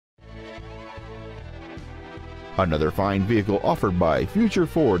Another fine vehicle offered by Future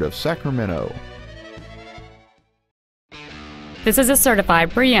Ford of Sacramento. This is a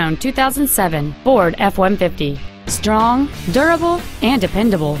certified pre-owned 2007 Ford F-150. Strong, durable, and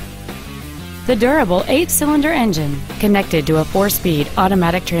dependable. The durable 8-cylinder engine, connected to a 4-speed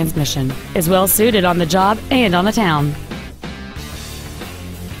automatic transmission, is well suited on the job and on the town.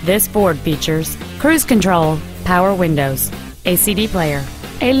 This Ford features cruise control, power windows, a CD player,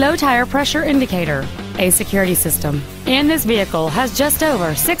 a low tire pressure indicator, a security system, and this vehicle has just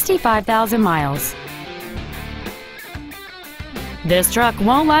over 65,000 miles. This truck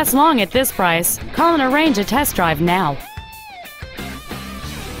won't last long at this price. Call and arrange a test drive now.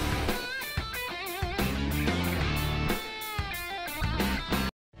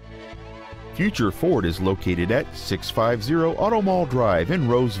 Future Ford is located at 650 Automall Drive in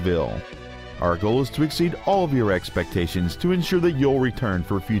Roseville. Our goal is to exceed all of your expectations to ensure that you'll return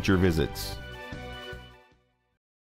for future visits.